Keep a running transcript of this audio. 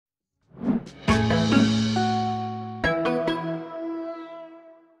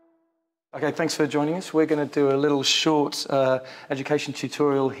Okay, thanks for joining us. We're going to do a little short education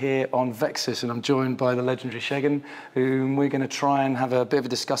tutorial here on VExUS, and I'm joined by the legendary Segun, whom we're going to try and have a bit of a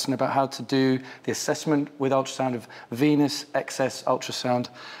discussion about how to do the assessment with ultrasound of venous excess ultrasound,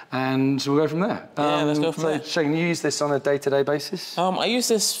 and we'll go from there. Yeah, let's go from there. Segun, you use this on a day-to-day basis? I use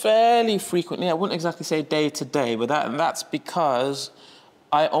this fairly frequently. I wouldn't exactly say day-to-day, but that's because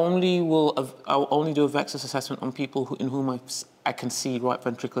I'll only do a VExUS assessment on people in whom I can see right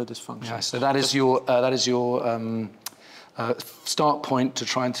ventricular dysfunction. Yeah, so that is your start point to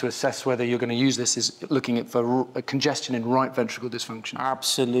trying to assess whether you're going to use this is looking at for congestion in right ventricle dysfunction.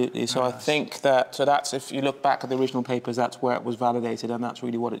 Absolutely. So I think that's if you look back at the original papers, that's where it was validated, and that's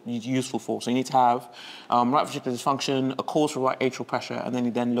really what it's useful for. So you need to have right ventricular dysfunction, a cause for right atrial pressure, and then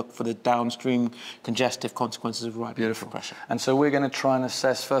you look for the downstream congestive consequences of right atrial pressure. And so we're going to try and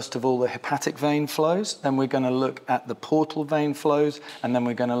assess first of all the hepatic vein flows, then we're going to look at the portal vein flows, and then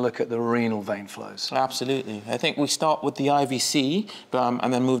we're going to look at the renal vein flows. Absolutely. I think we start with the IVC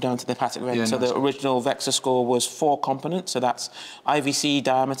and then move down to the hepatic vein. Yeah, so the original VExUS score was 4 components. So that's IVC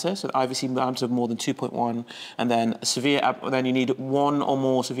diameter, so the IVC diameter of more than 2.1, and then then you need 1 or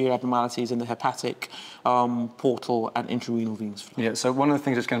more severe abnormalities in the hepatic, portal, and intrarenal venous flow. Yeah. So one of the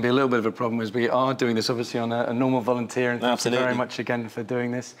things that's going to be a little bit of a problem is we are doing this obviously on a normal volunteer, and thank you very much again for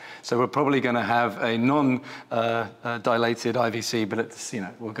doing this. So we're probably going to have a non-dilated IVC, but it's,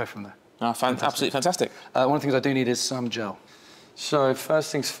 we'll go from there. Absolutely fantastic. One of the things I do need is some gel. So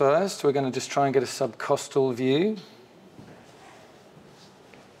first things first, we're going to just try and get a subcostal view.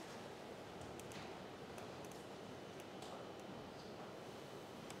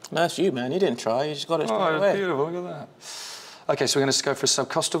 Nice view, man. You didn't try. You just got it straight away. Oh, beautiful. Look at that. Okay, so we're going to go for a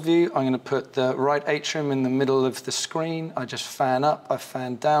subcostal view. I'm going to put the right atrium in the middle of the screen. I just fan up, I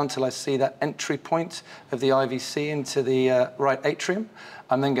fan down till I see that entry point of the IVC into the right atrium.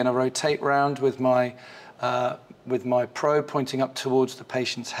 I'm then going to rotate round with my probe pointing up towards the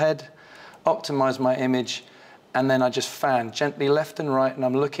patient's head, optimize my image, and then I just fan gently left and right, and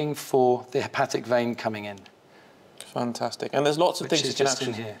I'm looking for the hepatic vein coming in. Fantastic, and there's lots of things you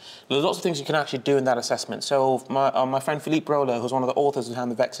can actually do in that assessment. So my friend Philippe Roller, who's one of the authors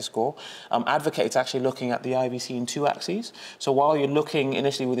behind the VExUS score, advocates actually looking at the IVC in 2 axes. So while you're looking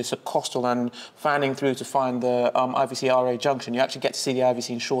initially with the subcostal and fanning through to find the IVC-RA junction, you actually get to see the IVC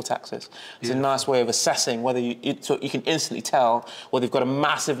in short axis. It's a nice way of assessing whether so you can instantly tell whether you've got a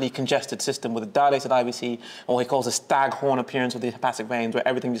massively congested system with a dilated IVC, or what he calls a staghorn appearance of the hepatic veins, where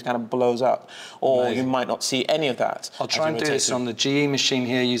everything just kind of blows up, or you might not see any of that. I'll try and do this on the GE machine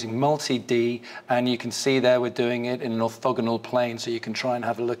here using multi-D, and you can see there we're doing it in an orthogonal plane, so you can try and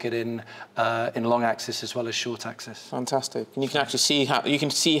have a look at it in long axis as well as short axis. Fantastic. And you can actually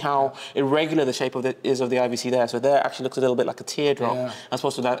see how irregular the shape is of the IVC there. So there actually looks a little bit like a teardrop, as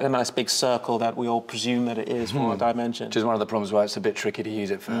opposed to that nice big circle that we all presume that it is for our dimension. Which is one of the problems why it's a bit tricky to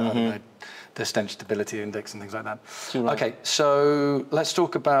use it for I don't know, the stench stability index and things like that. Okay, so let's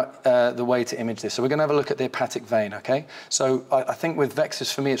talk about the way to image this. So we're going to have a look at the hepatic vein, okay? So I think with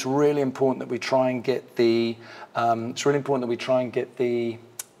VExUS, for me, it's really important that we try and get the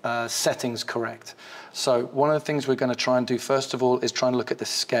settings correct. So one of the things we're going to try and do first of all is try and look at the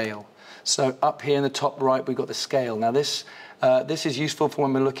scale. So up here in the top right, we've got the scale. Now this is useful for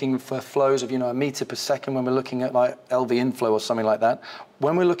when we're looking for flows of, a meter per second, when we're looking at like LV inflow or something like that.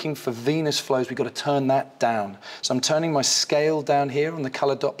 When we're looking for venous flows, we've got to turn that down. So I'm turning my scale down here on the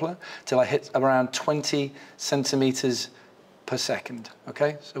color Doppler till I hit around 20 centimeters per second,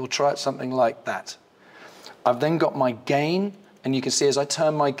 okay? So we'll try it something like that. I've then got my gain, and you can see as I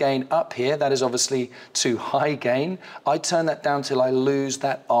turn my gain up here, that is obviously too high gain. I turn that down till I lose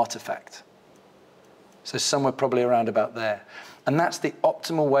that artifact. So somewhere probably around about there. And that's the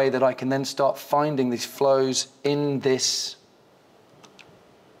optimal way that I can then start finding these flows in this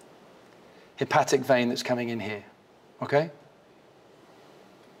hepatic vein that's coming in here, okay?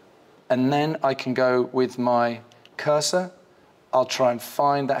 And then I can go with my cursor. I'll try and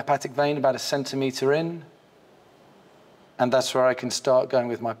find that hepatic vein about 1 centimeter in. And that's where I can start going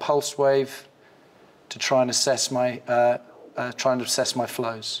with my pulse wave to try and assess my,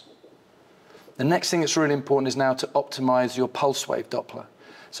 flows. The next thing that's really important is now to optimize your pulse wave Doppler.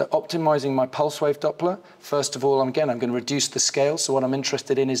 So optimizing my pulse wave Doppler, first of all, again, I'm going to reduce the scale. So what I'm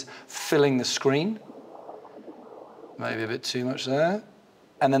interested in is filling the screen. Maybe a bit too much there.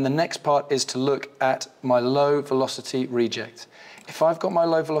 And then the next part is to look at my low velocity reject. If I've got my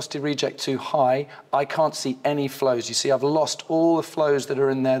low velocity reject too high, I can't see any flows. You see, I've lost all the flows that are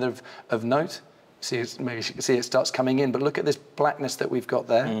in there that of note. See, maybe you can see it starts coming in, but look at this blackness that we've got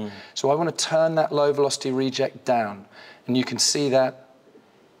there. So I want to turn that low velocity reject down. And you can see that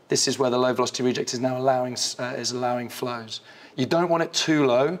this is where the low velocity reject is now allowing flows. You don't want it too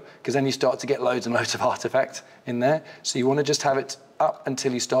low, because then you start to get loads and loads of artifact in there. So you want to just have it up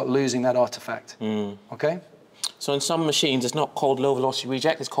until you start losing that artifact. Okay? So in some machines, it's not called low velocity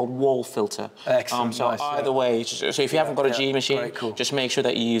reject, it's called wall filter. Excellent. So nice, either way, so if you haven't got a G machine, just make sure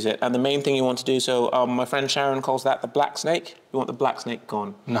that you use it. And the main thing you want to do, so my friend Sharon calls that the black snake. You want the black snake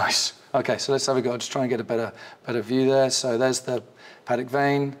gone. Nice. Okay, so let's have a go. I'll just try and get a better view there. So there's the hepatic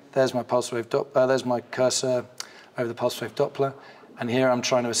vein. There's my pulse wave Doppler. There's my cursor over the pulse wave Doppler. And here I'm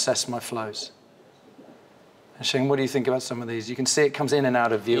trying to assess my flows. And Shane, what do you think about some of these? You can see it comes in and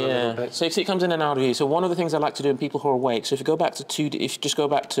out of view a little bit. So you see it comes in and out of view. So one of the things I like to do in people who are awake, so if you go back to if you just go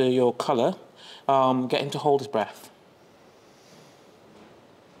back to your colour, get him to hold his breath.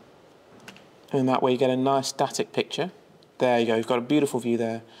 And that way you get a nice static picture. There you go, you've got a beautiful view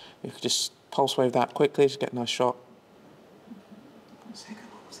there. You can just pulse wave that quickly, just get a nice shot.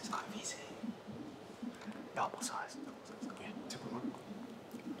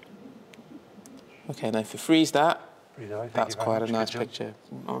 Okay, now if you freeze that, that's quite a nice picture.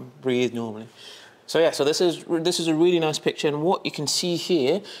 Breathe normally. So yeah, so this is a really nice picture, and what you can see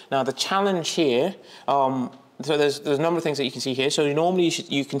here, now the challenge here, so there's a number of things that you can see here. So normally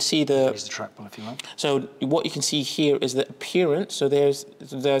you can see the... Use the trackball if you want. So what you can see here is the appearance. So there's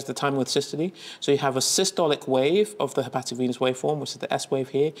the time with systole. So you have a systolic wave of the hepatic venous waveform, which is the S wave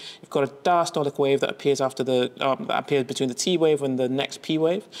here. You've got a diastolic wave that appears after that appears between the T wave and the next P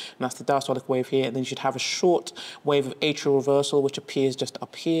wave, and that's the diastolic wave here. And then you should have a short wave of atrial reversal, which appears just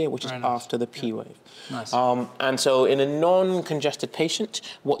up here, which is after the P wave. Nice. And so in a non-congested patient,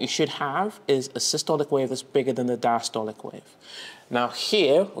 what you should have is a systolic wave that's bigger than the diastolic wave. Now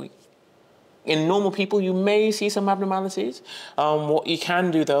here, in normal people, you may see some abnormalities. What you can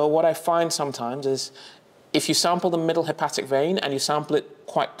do though, what I find sometimes is if you sample the middle hepatic vein and you sample it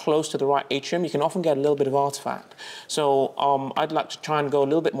quite close to the right atrium, you can often get a little bit of artifact. So I'd like to try and go a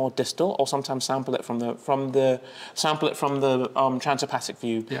little bit more distal, or sometimes sample it from the transhepatic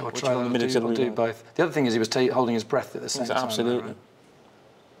view. Yeah, we'll try. We'll do both. The other thing is he was holding his breath at the same time. Absolutely. Right?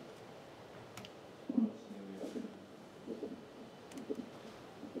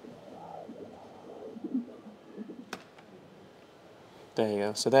 There you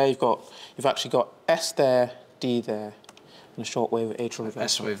go. So there you've actually got S there, D there, and a short wave of atrial reversal.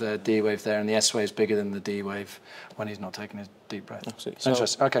 S wave there, D wave there, and the S wave is bigger than the D wave when he's not taking his deep breath. Absolutely.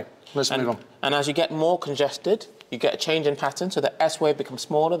 Interesting. Okay, let's move on. And as you get more congested, you get a change in pattern. So the S wave becomes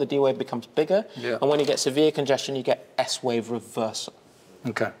smaller, the D wave becomes bigger, and when you get severe congestion, you get S wave reversal.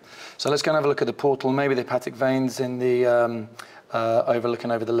 Okay. So let's go and have a look at the portal, maybe the hepatic veins in the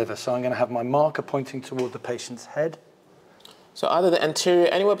looking over the liver. So I'm going to have my marker pointing toward the patient's head. So either the anterior,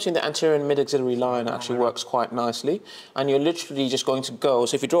 anywhere between the anterior and mid-axillary line actually works quite nicely. And you're literally just going to go,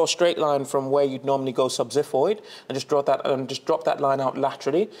 so if you draw a straight line from where you'd normally go subxiphoid, and just drop that line out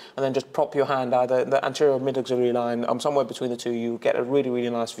laterally, and then just prop your hand either the anterior or mid-axillary line, somewhere between the two, you get a really, really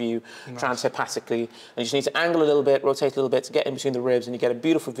nice view transhepatically. And you just need to angle a little bit, rotate a little bit to get in between the ribs, and you get a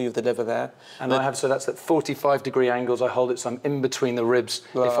beautiful view of the liver there. And so that's at 45-degree angles, I hold it so I'm in between the ribs.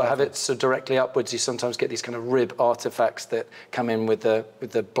 If I have it so directly upwards, you sometimes get these kind of rib artifacts that come in with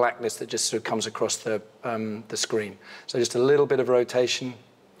the blackness that just sort of comes across the screen. So just a little bit of rotation,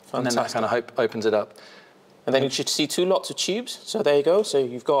 and then that kind of opens it up. And then you should see two lots of tubes. So there you go. So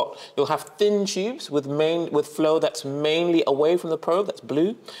you'll have thin tubes with flow that's mainly away from the probe, that's blue.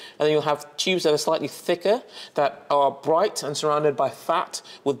 And then you'll have tubes that are slightly thicker, that are bright and surrounded by fat,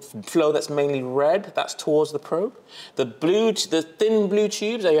 with flow that's mainly red, that's towards the probe. The thin blue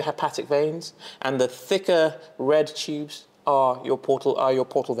tubes are your hepatic veins, and the thicker red tubes are your portal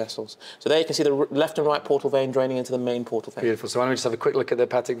vessels. So there you can see the left and right portal vein draining into the main portal vein. Beautiful. So why don't we just have a quick look at the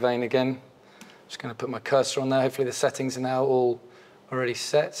hepatic vein again. Just going to put my cursor on there. Hopefully the settings are now all already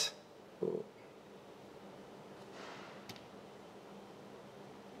set. Ooh.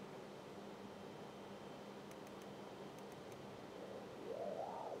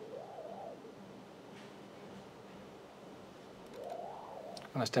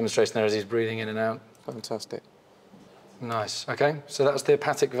 Nice demonstration there as he's breathing in and out. Fantastic. Nice. Okay, so that was the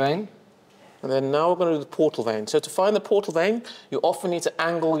hepatic vein. And then now we're going to do the portal vein. So to find the portal vein, you often need to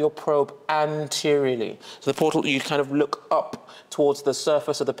angle your probe anteriorly. So the portal, you kind of look up towards the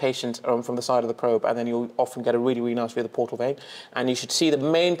surface of the patient from the side of the probe, and then you'll often get a really, really nice view of the portal vein. And you should see the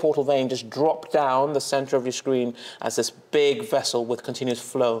main portal vein just drop down the center of your screen as this big vessel with continuous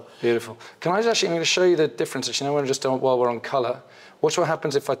flow. Beautiful. I'm going to show you the difference. Actually, while we're on color. Watch what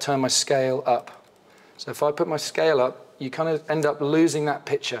happens if I turn my scale up. So if I put my scale up, you kind of end up losing that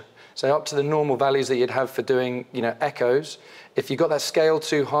picture. so up to the normal values that you'd have for doing, you know, echoes. If you got that scale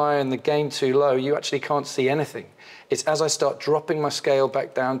too high and the gain too low, you actually can't see anything. It's as I start dropping my scale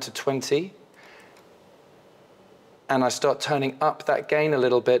back down to 20, and I start turning up that gain a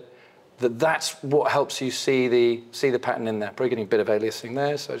little bit, that's what helps you see the pattern in there. Probably getting a bit of aliasing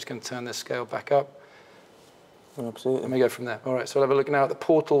there, so I'm just going to turn this scale back up. Absolutely. Let me go from there. All right, so we'll have a look now at the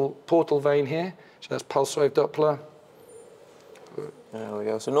portal vein here. So that's pulse wave Doppler. There we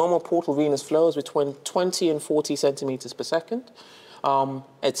go. So normal portal venous flow is between 20 and 40 centimeters per second.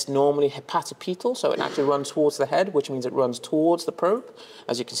 It's normally hepatopetal, so it actually runs towards the head, which means it runs towards the probe,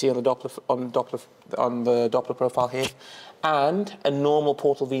 as you can see on the Doppler profile here. And a normal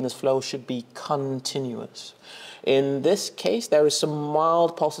portal venous flow should be continuous. In this case, there is some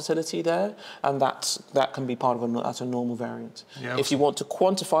mild pulsatility there, and that can be part of that's a normal variant. Yeah, if you want to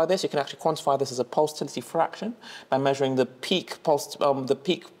quantify this, you can actually quantify this as a pulsatility fraction by measuring the peak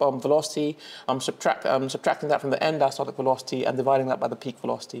velocity, subtracting that from the end diastolic velocity and dividing that by the peak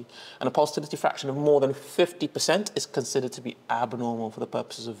velocity. And a pulsatility fraction of more than 50% is considered to be abnormal for the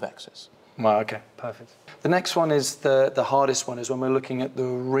purposes of VExUS. Wow, okay, perfect. The next one is the hardest one, is when we're looking at the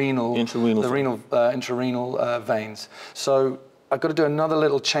intrarenal veins. So I've got to do another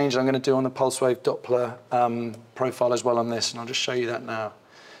little change I'm going to do on the pulse wave Doppler profile as well on this, and I'll just show you that now.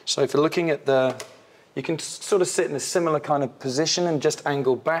 So if you're looking at you can sort of sit in a similar kind of position and just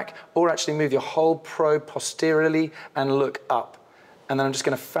angle back, or actually move your whole probe posteriorly and look up. And then I'm just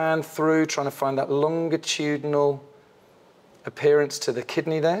going to fan through, trying to find that longitudinal appearance to the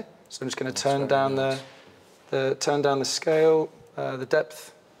kidney there. So I'm just going to turn down the scale, the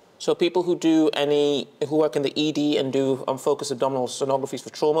depth. So people who work in the ED and do focused abdominal sonographies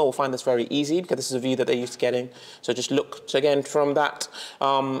for trauma will find this very easy, because this is a view that they're used to getting. So just look, so again, from that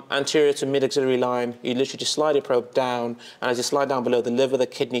anterior to mid-axillary line, you literally just slide your probe down, and as you slide down below the liver, the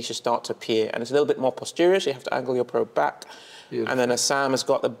kidney should start to appear. And it's a little bit more posterior, so you have to angle your probe back. Beautiful. And then as Sam has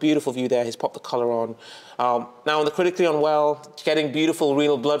got the beautiful view there, he's popped the colour on. Now, on the critically unwell, getting beautiful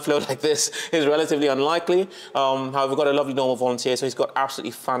renal blood flow like this is relatively unlikely. However, we've got a lovely normal volunteer, so he's got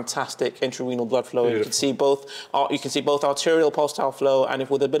absolutely fantastic intrarenal blood flow. Beautiful. You can see both arterial pulsatile flow, and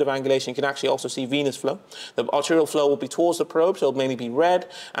with a bit of angulation, you can actually also see venous flow. The arterial flow will be towards the probe, so it'll mainly be red,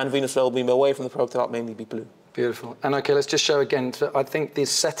 and venous flow will be away from the probe, so that'll mainly be blue. Beautiful. And okay, let's just show again. I think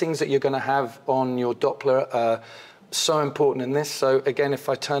these settings that you're going to have on your Doppler so important in this. So again, if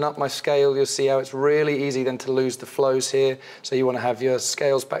I turn up my scale, you'll see how it's really easy then to lose the flows here. So you want to have your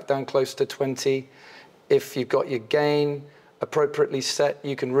scales back down close to 20. If you've got your gain appropriately set,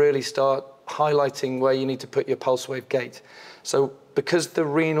 you can really start highlighting where you need to put your pulse wave gate. So because the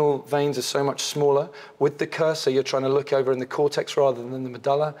renal veins are so much smaller, with the cursor, you're trying to look over in the cortex rather than the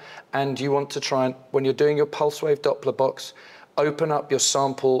medulla, and you want to try and, when you're doing your pulse wave Doppler box, open up your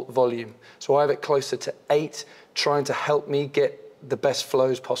sample volume. So I have it closer to 8, trying to help me get the best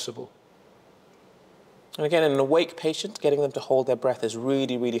flows possible. And again, in an awake patient, getting them to hold their breath is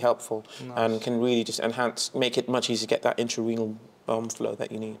really, really helpful. Nice. And can really just make it much easier to get that intrarenal flow that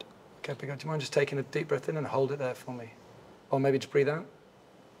you need. Okay, do you mind just taking a deep breath in and hold it there for me? Or maybe just breathe out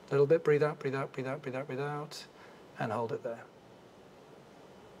a little bit, breathe out, breathe out, breathe out, breathe out, breathe out, and hold it there.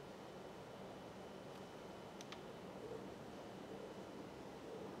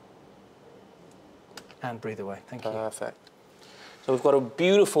 And breathe away. Thank you. Perfect. So we've got a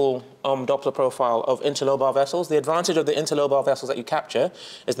beautiful Doppler profile of interlobar vessels. The advantage of the interlobar vessels that you capture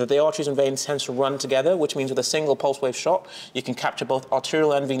is that the arteries and veins tend to run together, which means with a single pulse wave shot, you can capture both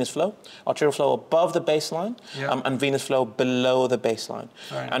arterial and venous flow. Arterial flow above the baseline, yep. And venous flow below the baseline.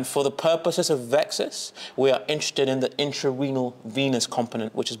 Nice. And for the purposes of VExUS, we are interested in the intrarenal venous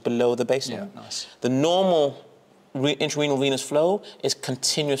component, which is below the baseline. Yeah, nice. The normal intrarenal venous flow is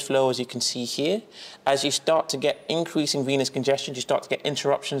continuous flow, as you can see here. As you start to get increasing venous congestion, you start to get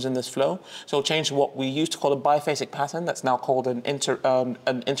interruptions in this flow. So it'll change to what we used to call a biphasic pattern, that's now called an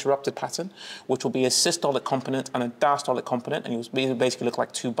interrupted pattern, which will be a systolic component and a diastolic component, and you'll basically look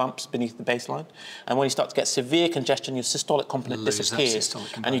like two bumps beneath the baseline. And when you start to get severe congestion, your systolic component disappears,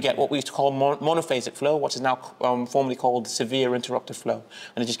 and you get what we used to call monophasic flow, which is now formally called severe interrupted flow.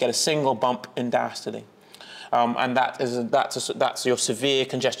 And you just get a single bump in diastole. And that's your severe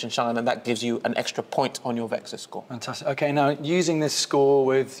congestion shine, and that gives you an extra point on your VExUS score. Fantastic. Okay, now using this score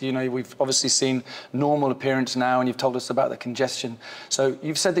with, we've obviously seen normal appearance now, and you've told us about the congestion. So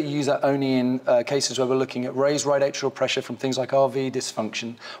you've said that you use that only in cases where we're looking at raised right atrial pressure from things like RV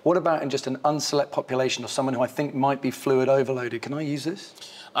dysfunction. What about in just an unselect population or someone who I think might be fluid overloaded? Can I use this?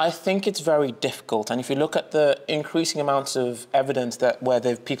 I think it's very difficult, and if you look at the increasing amounts of evidence that where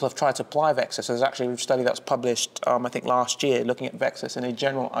people have tried to apply VExUS, there's actually a study that was published, I think last year, looking at VExUS in a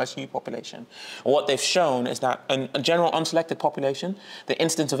general ICU population. What they've shown is that in a general unselected population, the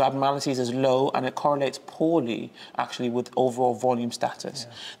incidence of abnormalities is low, and it correlates poorly, actually, with overall volume status.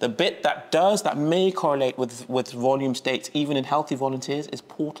 Yeah. The bit that may correlate with volume states, even in healthy volunteers, is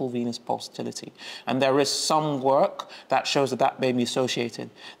portal venous pulsatility, and there is some work that shows that that may be associated.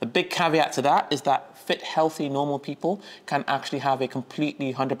 The big caveat to that is that fit, healthy, normal people can actually have a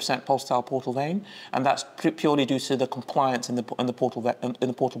completely 100% pulsatile portal vein, and that's purely due to the compliance in the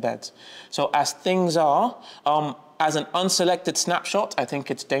portal beds. So as things are, as an unselected snapshot, I think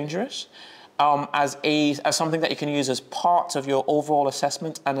it's dangerous. As something that you can use as part of your overall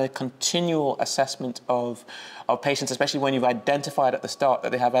assessment and a continual assessment of patients, especially when you've identified at the start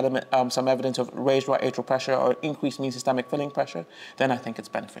that they have some evidence of raised right atrial pressure or increased mean systemic filling pressure, then I think it's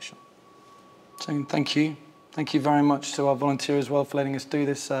beneficial. So thank you. Thank you very much to our volunteer as well for letting us do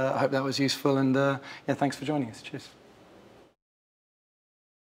this. I hope that was useful, and yeah, thanks for joining us. Cheers.